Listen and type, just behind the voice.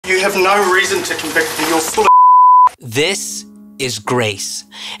You have no reason to convict me. You're full of This is Grace,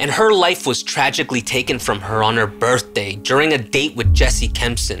 and her life was tragically taken from her on her birthday during a date with Jesse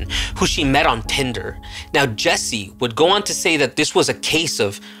Kempson, who she met on Tinder. Now, Jesse would go on to say that this was a case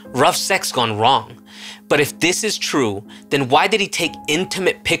of rough sex gone wrong. But if this is true, then why did he take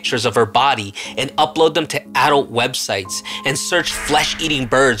intimate pictures of her body and upload them to adult websites and search flesh-eating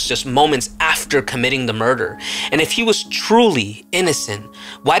birds just moments after committing the murder? And if he was truly innocent,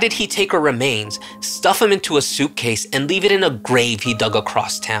 why did he take her remains, stuff them into a suitcase, and leave it in a grave he dug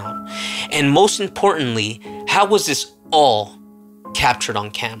across town? And most importantly, how was this all captured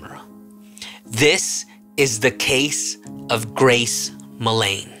on camera? This is the case of Grace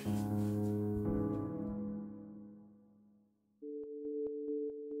Millane.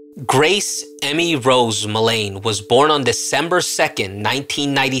 Grace Emmy Rose Millane was born on December 2nd,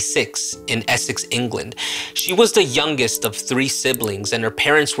 1996 in Essex, England. She was the youngest of 3 siblings, and her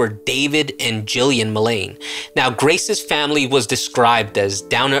parents were David and Gillian Millane. Now, Grace's family was described as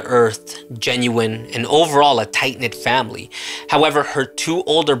down-to-earth, genuine, and overall a tight-knit family. However, her 2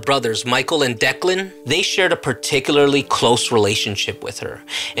 older brothers, Michael and Declan, they shared a particularly close relationship with her.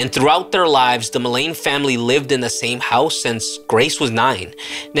 And throughout their lives, the Millane family lived in the same house since Grace was 9.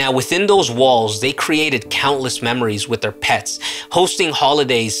 Now, within those walls, they created countless memories with their pets, hosting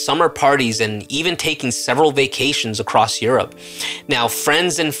holidays, summer parties, and even taking several vacations across Europe. Now,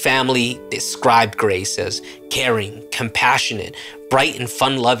 friends and family described Grace as caring, compassionate, bright, and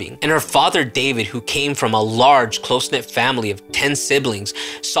fun-loving. And her father, David, who came from a large, close-knit family of 10 siblings,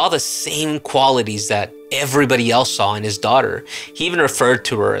 saw the same qualities that everybody else saw in his daughter. He even referred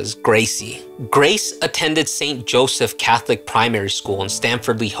to her as Gracie. Grace attended St. Joseph Catholic Primary School in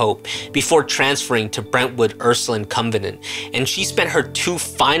Stamford-le-Hope before transferring to Brentwood Ursuline Convent, and she spent her 2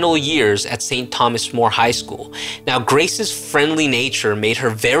 final years at St. Thomas More High School. Now, Grace's friendly nature made her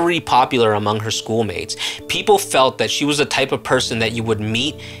very popular among her schoolmates. People felt that she was the type of person that you would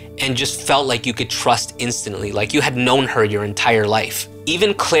meet and just felt like you could trust instantly, like you had known her your entire life.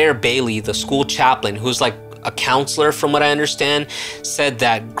 Even Claire Bailey, the school chaplain, who's like a counselor from what I understand, said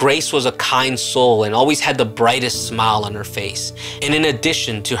that Grace was a kind soul and always had the brightest smile on her face. And in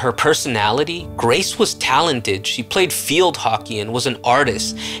addition to her personality, Grace was talented. She played field hockey and was an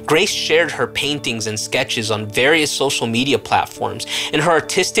artist. Grace shared her paintings and sketches on various social media platforms, and her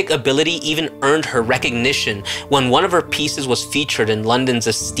artistic ability even earned her recognition when one of her pieces was featured in London's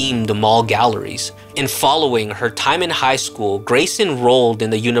esteemed mall galleries. And following her time in high school, Grace enrolled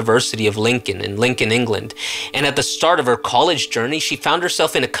in the University of Lincoln in Lincoln, England. And at the start of her college journey, she found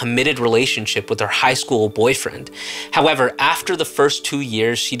herself in a committed relationship with her high school boyfriend. However, after the first 2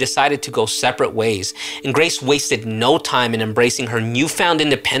 years, she decided to go separate ways, and Grace wasted no time in embracing her newfound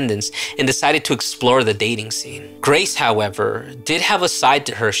independence and decided to explore the dating scene. Grace, however, did have a side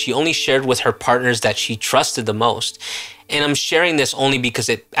to her she only shared with her partners that she trusted the most. And I'm sharing this only because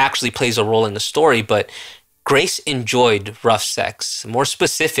it actually plays a role in the story, but Grace enjoyed rough sex, more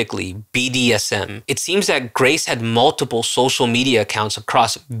specifically BDSM. It seems that Grace had multiple social media accounts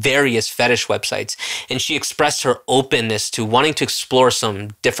across various fetish websites, and she expressed her openness to wanting to explore some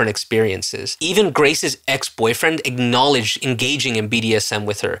different experiences. Even Grace's ex-boyfriend acknowledged engaging in BDSM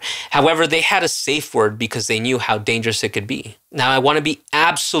with her. However, they had a safe word because they knew how dangerous it could be. Now, I want to be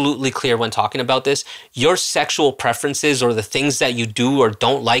absolutely clear when talking about this. Your sexual preferences or the things that you do or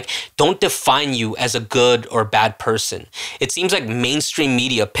don't like don't define you as a good or bad person. It seems like mainstream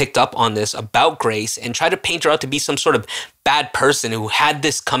media picked up on this about Grace and tried to paint her out to be some sort of bad person who had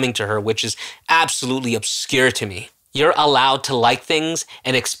this coming to her, which is absolutely obscure to me. You're allowed to like things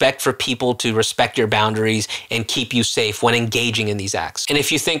and expect for people to respect your boundaries and keep you safe when engaging in these acts. And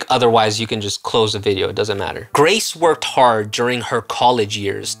if you think otherwise, you can just close the video, it doesn't matter. Grace worked hard during her college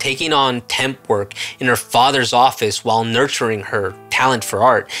years, taking on temp work in her father's office while nurturing her talent for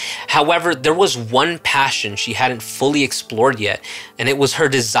art. However, there was one passion she hadn't fully explored yet, and it was her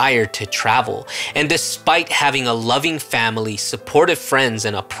desire to travel. And despite having a loving family, supportive friends,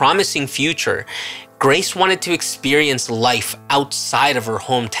 and a promising future, Grace wanted to experience life outside of her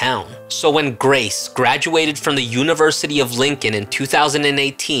hometown. So when Grace graduated from the University of Lincoln in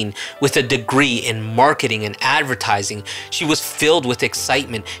 2018 with a degree in marketing and advertising, she was filled with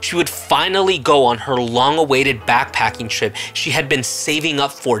excitement. She would finally go on her long-awaited backpacking trip she had been saving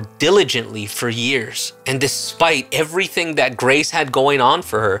up for diligently for years. And despite everything that Grace had going on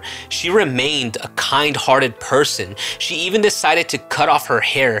for her, she remained a kind-hearted person. She even decided to cut off her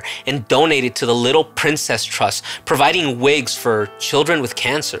hair and donate it to the Little Princess Trust, providing wigs for children with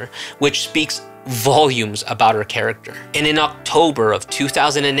cancer, which speaks volumes about her character. And in October of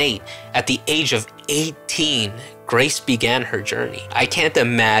 2008, at the age of 18, Grace began her journey. I can't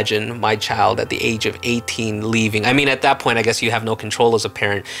imagine my child at the age of 18 leaving. I mean, at that point, I guess you have no control as a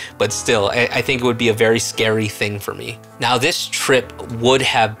parent, but still, I think it would be a very scary thing for me. Now, this trip would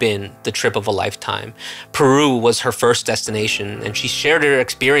have been the trip of a lifetime. Peru was her first destination, and she shared her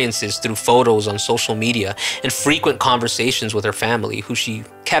experiences through photos on social media and frequent conversations with her family, who she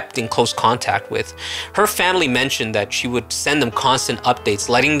kept in close contact with. Her family mentioned that she would send them constant updates,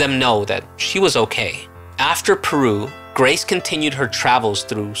 letting them know that she was okay. After Peru, Grace continued her travels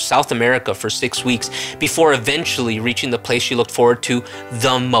through South America for 6 weeks before eventually reaching the place she looked forward to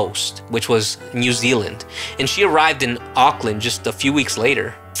the most, which was New Zealand. And she arrived in Auckland just a few weeks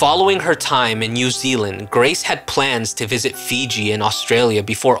later. Following her time in New Zealand, Grace had plans to visit Fiji and Australia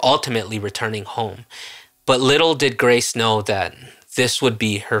before ultimately returning home. But little did Grace know that this would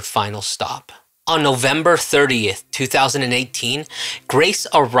be her final stop. On November 30th, 2018, Grace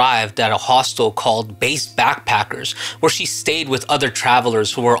arrived at a hostel called Base Backpackers, where she stayed with other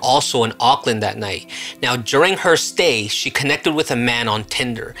travelers who were also in Auckland that night. Now, during her stay, she connected with a man on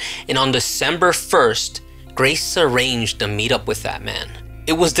Tinder, and on December 1st, Grace arranged a meetup with that man.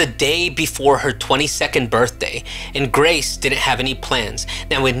 It was the day before her 22nd birthday, and Grace didn't have any plans.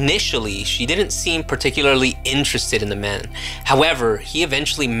 Now, initially, she didn't seem particularly interested in the man. However, he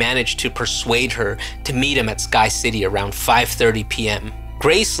eventually managed to persuade her to meet him at Sky City around 5:30 p.m.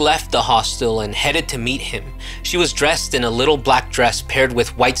 Grace left the hostel and headed to meet him. She was dressed in a little black dress paired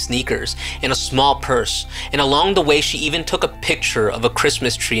with white sneakers and a small purse, and along the way she even took a picture of a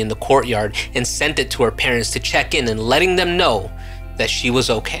Christmas tree in the courtyard and sent it to her parents to check in and letting them know that she was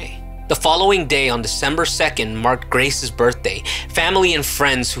okay. The following day, on December 2nd, marked Grace's birthday. Family and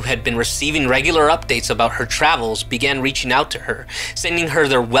friends who had been receiving regular updates about her travels began reaching out to her, sending her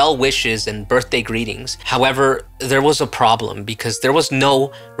their well wishes and birthday greetings. However, there was a problem because there was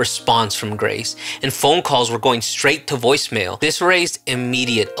no response from Grace, and phone calls were going straight to voicemail. This raised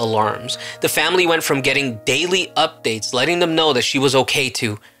immediate alarms. The family went from getting daily updates letting them know that she was okay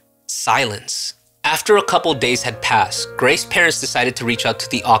to silence. After a couple days had passed, Grace's parents decided to reach out to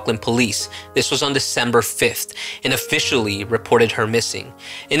the Auckland police. This was on December 5th, and officially reported her missing.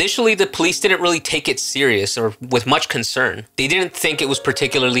 Initially, the police didn't really take it serious or with much concern. They didn't think it was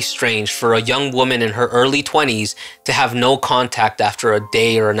particularly strange for a young woman in her early 20s to have no contact after a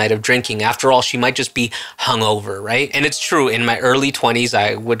day or a night of drinking. After all, she might just be hungover, right? And it's true, in my early 20s,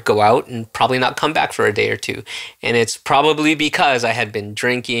 I would go out and probably not come back for a day or two. And it's probably because I had been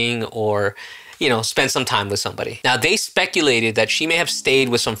drinking or spend some time with somebody. Now, they speculated that she may have stayed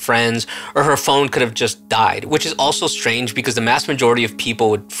with some friends or her phone could have just died, which is also strange because the mass majority of people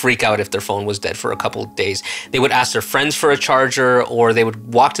would freak out if their phone was dead for a couple of days. They would ask their friends for a charger, or they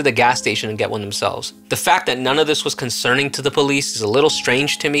would walk to the gas station and get one themselves. The fact that none of this was concerning to the police is a little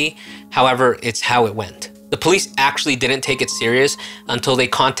strange to me. However, it's how it went. The police actually didn't take it serious until they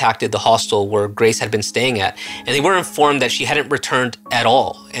contacted the hostel where Grace had been staying at, and they were informed that she hadn't returned at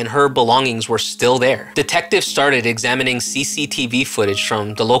all, and her belongings were still there. Detectives started examining CCTV footage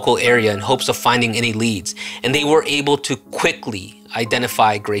from the local area in hopes of finding any leads, and they were able to quickly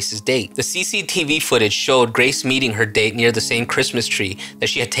identify Grace's date. The CCTV footage showed Grace meeting her date near the same Christmas tree that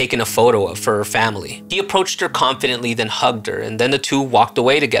she had taken a photo of for her family. He approached her confidently, then hugged her, and then the two walked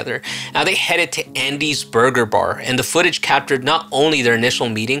away together. Now they headed to Andy's Burger Bar, and the footage captured not only their initial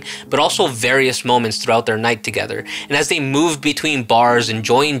meeting, but also various moments throughout their night together. And as they moved between bars,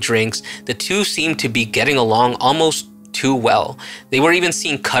 enjoying drinks, the two seemed to be getting along almost too well. They were even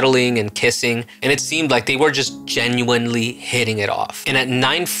seen cuddling and kissing, and it seemed like they were just genuinely hitting it off. And at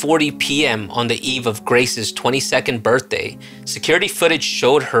 9:40 p.m. on the eve of Grace's 22nd birthday, security footage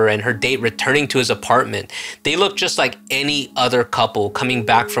showed her and her date returning to his apartment. They looked just like any other couple coming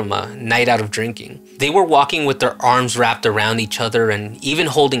back from a night out of drinking. They were walking with their arms wrapped around each other and even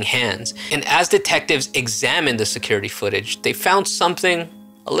holding hands. And as detectives examined the security footage, they found something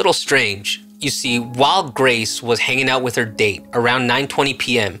a little strange. You see, while Grace was hanging out with her date around 9:20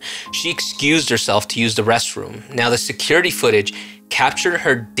 p.m., she excused herself to use the restroom. Now, the security footage captured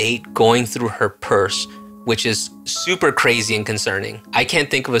her date going through her purse, which is super crazy and concerning. I can't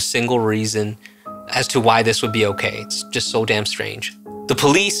think of a single reason as to why this would be okay. It's just so damn strange. The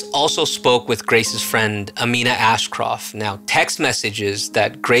police also spoke with Grace's friend, Amina Ashcroft. Now, text messages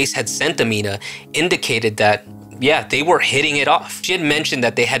that Grace had sent Amina indicated that they were hitting it off. She had mentioned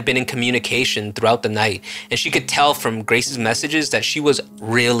that they had been in communication throughout the night, and she could tell from Grace's messages that she was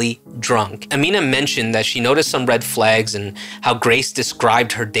really drunk. Amina mentioned that she noticed some red flags and how Grace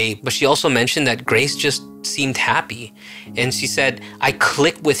described her date, but she also mentioned that Grace just seemed happy. And she said, "I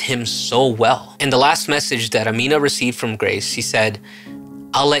clicked with him so well." And the last message that Amina received from Grace, she said,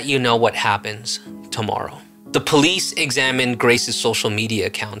 "I'll let you know what happens tomorrow." The police examined Grace's social media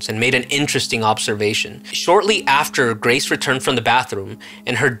accounts and made an interesting observation. Shortly after Grace returned from the bathroom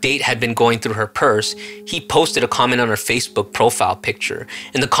and her date had been going through her purse, he posted a comment on her Facebook profile picture.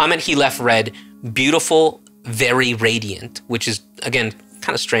 And the comment he left read, "Beautiful, very radiant," which is, again,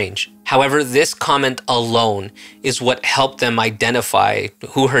 kind of strange. However, this comment alone is what helped them identify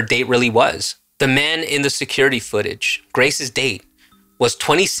who her date really was. The man in the security footage, Grace's date, was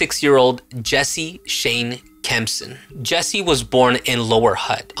 26-year-old Jesse Shane Kempson. Jesse was born in Lower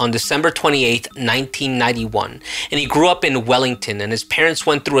Hutt on December 28, 1991, and he grew up in Wellington, and his parents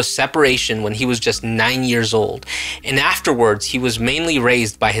went through a separation when he was just 9 years old, and afterwards he was mainly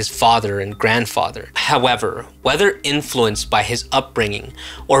raised by his father and grandfather. However, whether influenced by his upbringing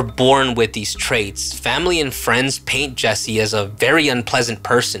or born with these traits, family and friends paint Jesse as a very unpleasant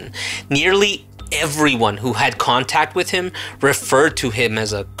person. Nearly everyone who had contact with him referred to him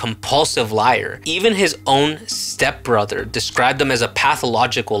as a compulsive liar. Even his own stepbrother described him as a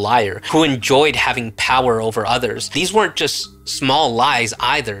pathological liar who enjoyed having power over others. These weren't just small lies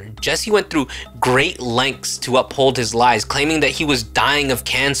either. Jesse went through great lengths to uphold his lies, claiming that he was dying of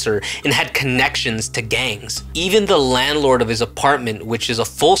cancer and had connections to gangs. Even the landlord of his apartment, which is a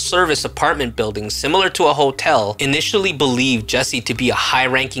full-service apartment building similar to a hotel, initially believed Jesse to be a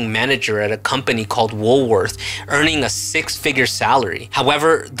high-ranking manager at a company called Woolworth, earning a six-figure salary.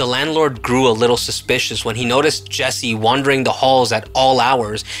 However, the landlord grew a little suspicious when he noticed Jesse wandering the halls at all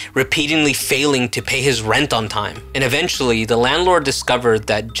hours, repeatedly failing to pay his rent on time. And eventually, the landlord discovered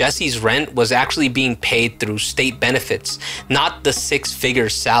that Jesse's rent was actually being paid through state benefits, not the six-figure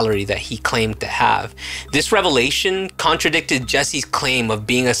salary that he claimed to have. This revelation contradicted Jesse's claim of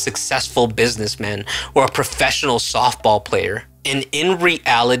being a successful businessman or a professional softball player. And in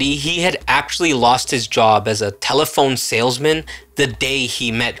reality, he had actually lost his job as a telephone salesman the day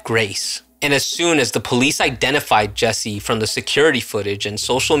he met Grace. And as soon as the police identified Jesse from the security footage and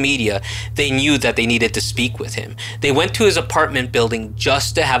social media, they knew that they needed to speak with him. They went to his apartment building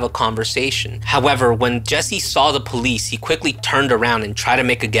just to have a conversation. However, when Jesse saw the police, he quickly turned around and tried to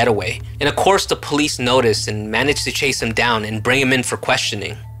make a getaway. And of course, the police noticed and managed to chase him down and bring him in for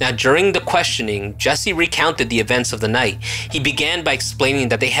questioning. Now, during the questioning, Jesse recounted the events of the night. He began by explaining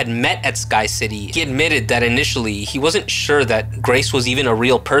that they had met at Sky City. He admitted that initially he wasn't sure that Grace was even a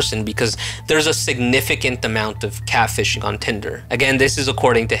real person because there's a significant amount of catfishing on Tinder. Again, this is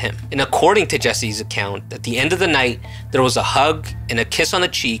according to him. And according to Jesse's account, at the end of the night, there was a hug and a kiss on the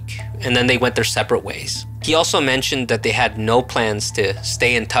cheek, and then they went their separate ways. He also mentioned that they had no plans to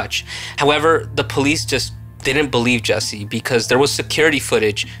stay in touch. However, the police just didn't believe Jesse because there was security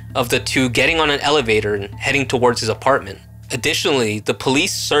footage of the two getting on an elevator and heading towards his apartment. Additionally, the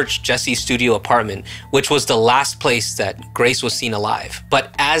police searched Jesse's studio apartment, which was the last place that Grace was seen alive.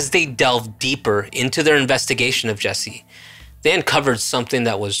 But as they delved deeper into their investigation of Jesse, they uncovered something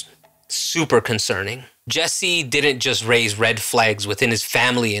that was super concerning. Jesse didn't just raise red flags within his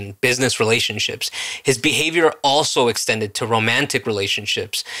family and business relationships. His behavior also extended to romantic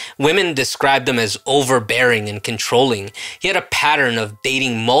relationships. Women described him as overbearing and controlling. He had a pattern of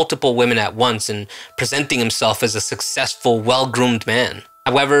dating multiple women at once and presenting himself as a successful, well-groomed man.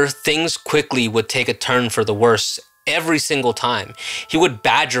 However, things quickly would take a turn for the worse. Every single time, he would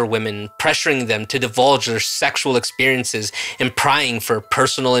badger women, pressuring them to divulge their sexual experiences and prying for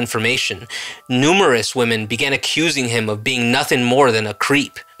personal information. Numerous women began accusing him of being nothing more than a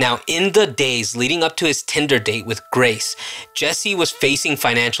creep. Now, in the days leading up to his Tinder date with Grace, Jesse was facing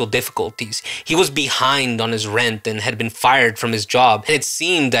financial difficulties. He was behind on his rent and had been fired from his job, and it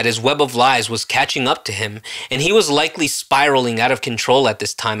seemed that his web of lies was catching up to him, and he was likely spiraling out of control at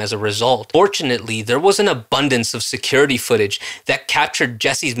this time as a result. Fortunately, there was an abundance of security footage that captured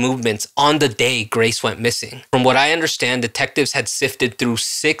Jesse's movements on the day Grace went missing. From what I understand, detectives had sifted through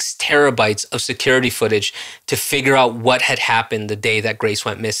 6 terabytes of security footage to figure out what had happened the day that Grace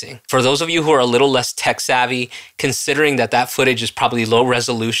went missing. For those of you who are a little less tech savvy, considering that footage is probably low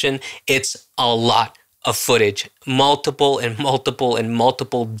resolution, it's a lot of footage. Multiple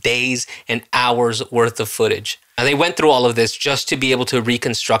days and hours worth of footage. And they went through all of this just to be able to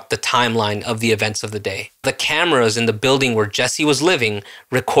reconstruct the timeline of the events of the day. The cameras in the building where Jesse was living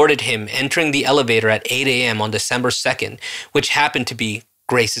recorded him entering the elevator at 8 a.m. on December 2nd, which happened to be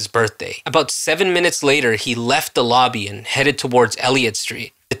Grace's birthday. About 7 minutes later, he left the lobby and headed towards Elliott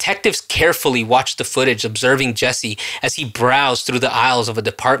Street. Detectives carefully watched the footage, observing Jesse as he browsed through the aisles of a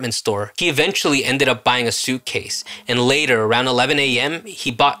department store. He eventually ended up buying a suitcase, and later, around 11 a.m., he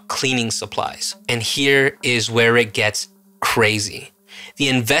bought cleaning supplies. And here is where it gets crazy. The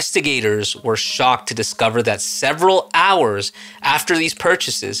investigators were shocked to discover that several hours after these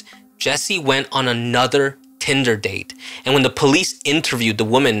purchases, Jesse went on another Tinder date. And when the police interviewed the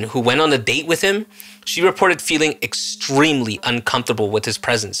woman who went on the date with him, she reported feeling extremely uncomfortable with his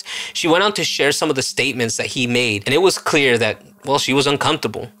presence. She went on to share some of the statements that he made, and it was clear that, well, she was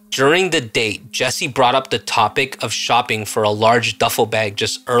uncomfortable. During the date, Jesse brought up the topic of shopping for a large duffel bag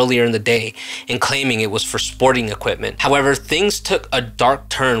just earlier in the day and claiming it was for sporting equipment. However, things took a dark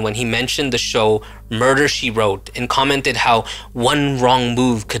turn when he mentioned the show Murder, She Wrote and commented how one wrong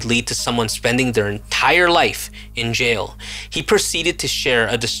move could lead to someone spending their entire life in jail. He proceeded to share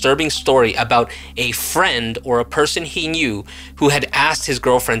a disturbing story about a friend or a person he knew who had asked his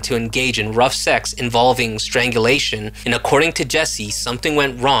girlfriend to engage in rough sex involving strangulation, and according to Jesse, something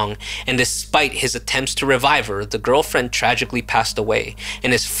went wrong, and despite his attempts to revive her, the girlfriend tragically passed away,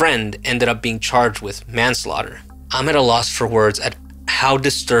 and his friend ended up being charged with manslaughter. I'm at a loss for words at how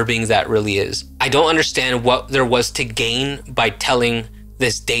disturbing that really is. I don't understand what there was to gain by telling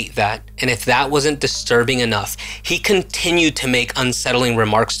this date that, and if that wasn't disturbing enough, he continued to make unsettling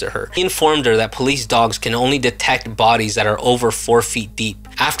remarks to her. He informed her that police dogs can only detect bodies that are over 4 feet deep.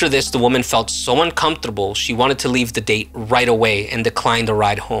 After this, the woman felt so uncomfortable, she wanted to leave the date right away and declined a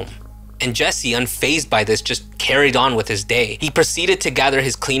ride home. And Jesse, unfazed by this, just carried on with his day. He proceeded to gather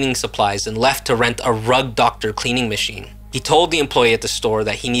his cleaning supplies and left to rent a Rug Doctor cleaning machine. He told the employee at the store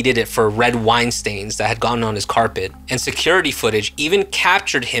that he needed it for red wine stains that had gotten on his carpet, and security footage even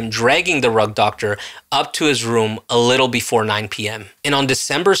captured him dragging the Rug Doctor up to his room a little before 9 p.m. And on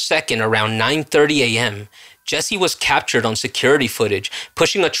December 2nd, around 9:30 a.m., Jesse was captured on security footage,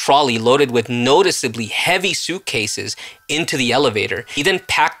 pushing a trolley loaded with noticeably heavy suitcases into the elevator. He then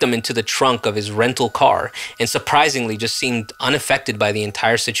packed them into the trunk of his rental car and surprisingly just seemed unaffected by the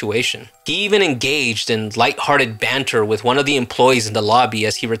entire situation. He even engaged in lighthearted banter with one of the employees in the lobby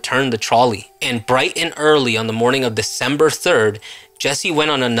as he returned the trolley. And bright and early on the morning of December 3rd, Jesse went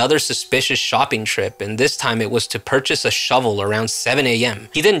on another suspicious shopping trip, and this time it was to purchase a shovel around 7 a.m.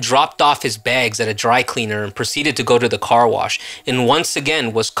 He then dropped off his bags at a dry cleaner and proceeded to go to the car wash, and once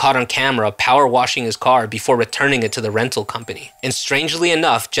again was caught on camera power washing his car before returning it to the rental company. And strangely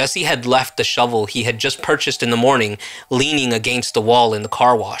enough, Jesse had left the shovel he had just purchased in the morning leaning against the wall in the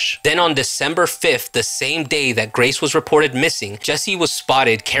car wash. Then on December 5th, the same day that Grace was reported missing, Jesse was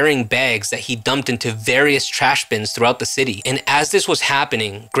spotted carrying bags that he dumped into various trash bins throughout the city. And as this was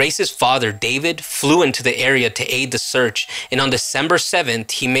happening, Grace's father, David, flew into the area to aid the search, and on December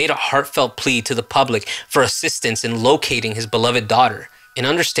 7th, he made a heartfelt plea to the public for assistance in locating his beloved daughter. And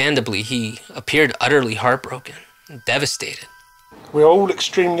understandably, he appeared utterly heartbroken and devastated. We're all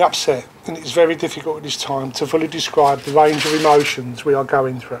extremely upset, and it's very difficult at this time to fully describe the range of emotions we are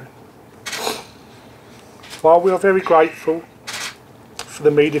going through. While we are very grateful for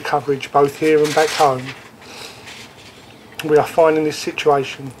the media coverage both here and back home, we are finding this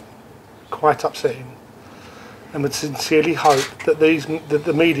situation quite upsetting, and would sincerely hope that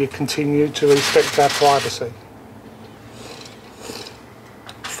the media continue to respect our privacy.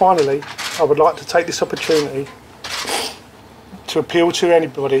 Finally, I would like to take this opportunity to appeal to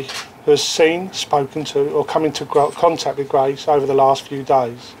anybody who has seen, spoken to, or come into contact with Grace over the last few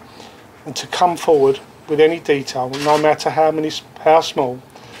days, and to come forward with any detail, no matter how small,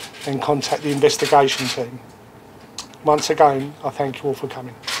 and contact the investigation team. Once again, I thank you all for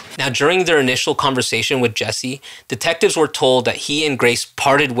coming. Now, during their initial conversation with Jesse, detectives were told that he and Grace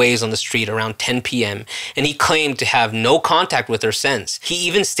parted ways on the street around 10 p.m., and he claimed to have no contact with her since. He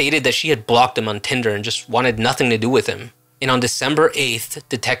even stated that she had blocked him on Tinder and just wanted nothing to do with him. And on December 8th,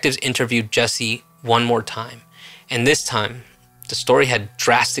 detectives interviewed Jesse one more time, and this time, the story had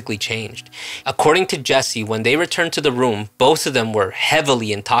drastically changed. According to Jesse, when they returned to the room, both of them were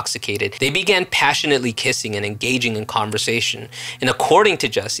heavily intoxicated. They began passionately kissing and engaging in conversation. And according to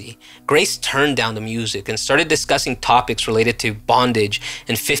Jesse, Grace turned down the music and started discussing topics related to bondage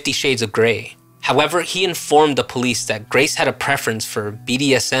and 50 Shades of Grey. However, he informed the police that Grace had a preference for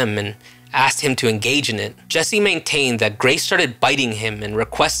BDSM and asked him to engage in it. Jesse maintained that Grace started biting him and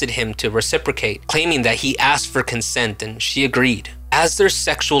requested him to reciprocate, claiming that he asked for consent and she agreed. As their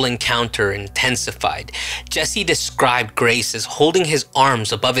sexual encounter intensified, Jesse described Grace as holding his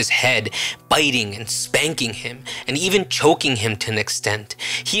arms above his head, biting and spanking him, and even choking him to an extent.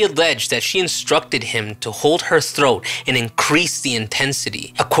 He alleged that she instructed him to hold her throat and increase the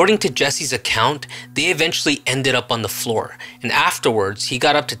intensity. According to Jesse's account, they eventually ended up on the floor, and afterwards he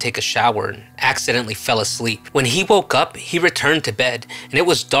got up to take a shower and accidentally fell asleep. When he woke up, he returned to bed, and it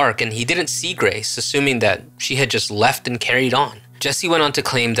was dark and he didn't see Grace, assuming that she had just left and carried on. Jesse went on to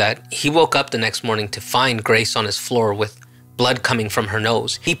claim that he woke up the next morning to find Grace on his floor with blood coming from her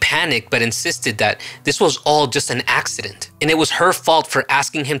nose. He panicked but insisted that this was all just an accident, and it was her fault for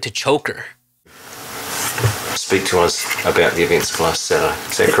asking him to choke her. speak to us about the events of last Saturday.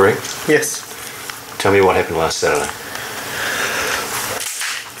 Is that correct? Yes. Tell me what happened last Saturday.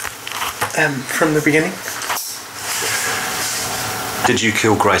 From the beginning. Did you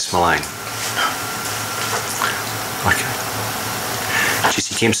kill Grace Millane? Okay.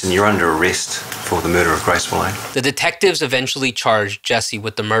 Jesse Kempson, you're under arrest for the murder of Grace Millane. The detectives eventually charged Jesse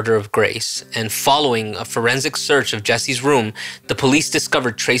with the murder of Grace, and following a forensic search of Jesse's room, the police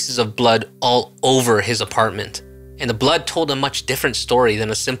discovered traces of blood all over his apartment. And the blood told a much different story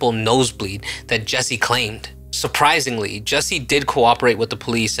than a simple nosebleed that Jesse claimed. Surprisingly, Jesse did cooperate with the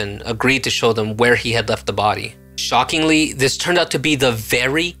police and agreed to show them where he had left the body. Shockingly, this turned out to be the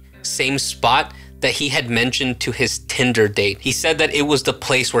very same spot that he had mentioned to his Tinder date. He said that it was the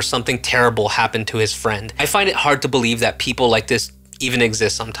place where something terrible happened to his friend. I find it hard to believe that people like this even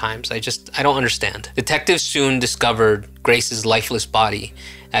exist sometimes. I don't understand. Detectives soon discovered Grace's lifeless body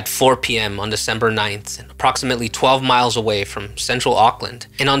at 4 p.m. on December 9th, approximately 12 miles away from central Auckland.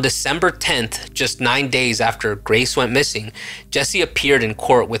 And on December 10th, just 9 days after Grace went missing, Jesse appeared in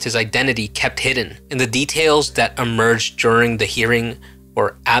court with his identity kept hidden. And the details that emerged during the hearing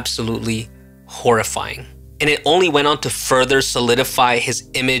were absolutely horrifying. And it only went on to further solidify his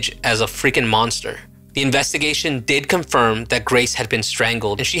image as a freaking monster. The investigation did confirm that Grace had been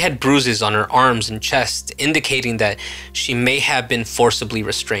strangled, and she had bruises on her arms and chest, indicating that she may have been forcibly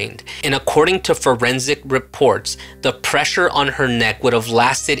restrained. And according to forensic reports, the pressure on her neck would have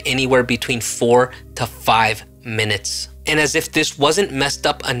lasted anywhere between 4 to 5 minutes. And as if this wasn't messed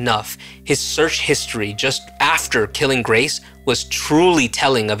up enough, his search history just after killing Grace was truly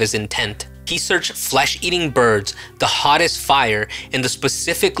telling of his intent. He searched flesh-eating birds, the hottest fire, and the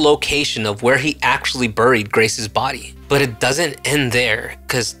specific location of where he actually buried Grace's body. But it doesn't end there,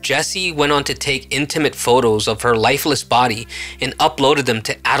 because Jesse went on to take intimate photos of her lifeless body and uploaded them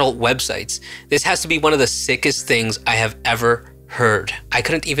to adult websites. This has to be one of the sickest things I have ever heard. I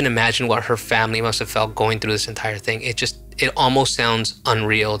couldn't even imagine what her family must have felt going through this entire thing. It almost sounds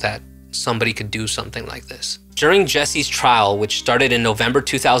unreal that somebody could do something like this. During Jesse's trial, which started in November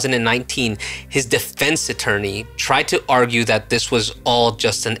 2019, his defense attorney tried to argue that this was all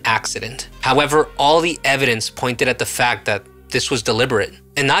just an accident. However, all the evidence pointed at the fact that this was deliberate.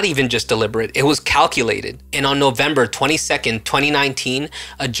 And not even just deliberate, it was calculated. And on November 22nd, 2019,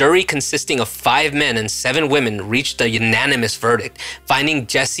 a jury consisting of 5 men and 7 women reached a unanimous verdict, finding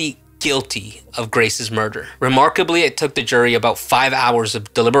Jesse guilty of Grace's murder. Remarkably, it took the jury about 5 hours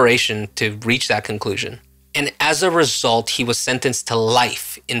of deliberation to reach that conclusion. And as a result, he was sentenced to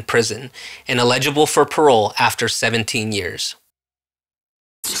life in prison and eligible for parole after 17 years.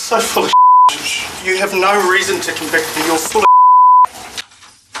 So full of You have no reason to convict me. You're full of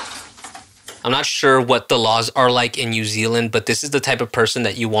I'm not sure what the laws are like in New Zealand, but this is the type of person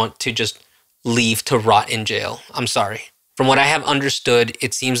that you want to just leave to rot in jail. I'm sorry. From what I have understood,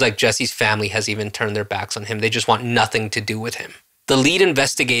 it seems like Jesse's family has even turned their backs on him. They just want nothing to do with him. The lead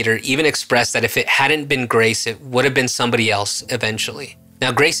investigator even expressed that if it hadn't been Grace, it would have been somebody else eventually.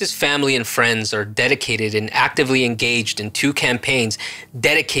 Now, Grace's family and friends are dedicated and actively engaged in 2 campaigns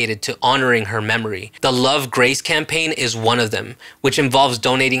dedicated to honoring her memory. The Love Grace campaign is one of them, which involves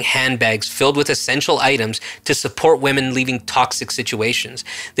donating handbags filled with essential items to support women leaving toxic situations.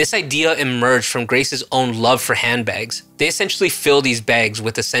 This idea emerged from Grace's own love for handbags. They essentially fill these bags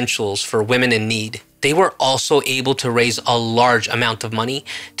with essentials for women in need. They were also able to raise a large amount of money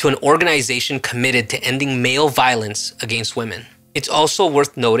to an organization committed to ending male violence against women. It's also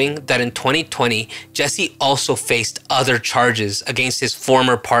worth noting that in 2020, Jesse also faced other charges against his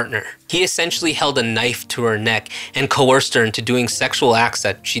former partner. He essentially held a knife to her neck and coerced her into doing sexual acts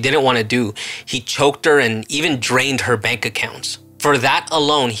that she didn't want to do. He choked her and even drained her bank accounts. For that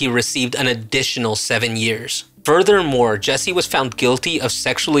alone, he received an additional 7 years. Furthermore, Jesse was found guilty of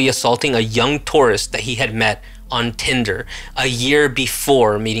sexually assaulting a young tourist that he had met on Tinder a year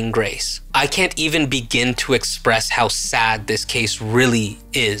before meeting Grace. I can't even begin to express how sad this case really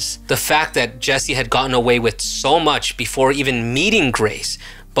is. The fact that Jesse had gotten away with so much before even meeting Grace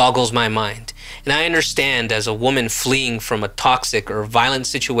boggles my mind. And I understand, as a woman fleeing from a toxic or violent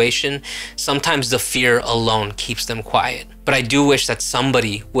situation, sometimes the fear alone keeps them quiet. But I do wish that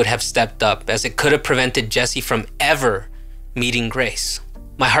somebody would have stepped up, as it could have prevented Jesse from ever meeting Grace.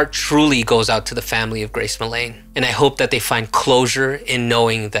 My heart truly goes out to the family of Grace Millane, and I hope that they find closure in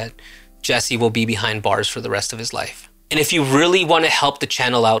knowing that Jesse will be behind bars for the rest of his life. And if you really want to help the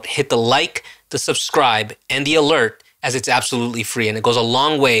channel out, hit the like, the subscribe, and the alert, as it's absolutely free, and it goes a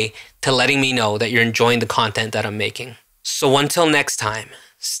long way to letting me know that you're enjoying the content that I'm making. So until next time,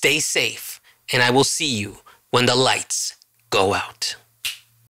 stay safe, and I will see you when the lights go out.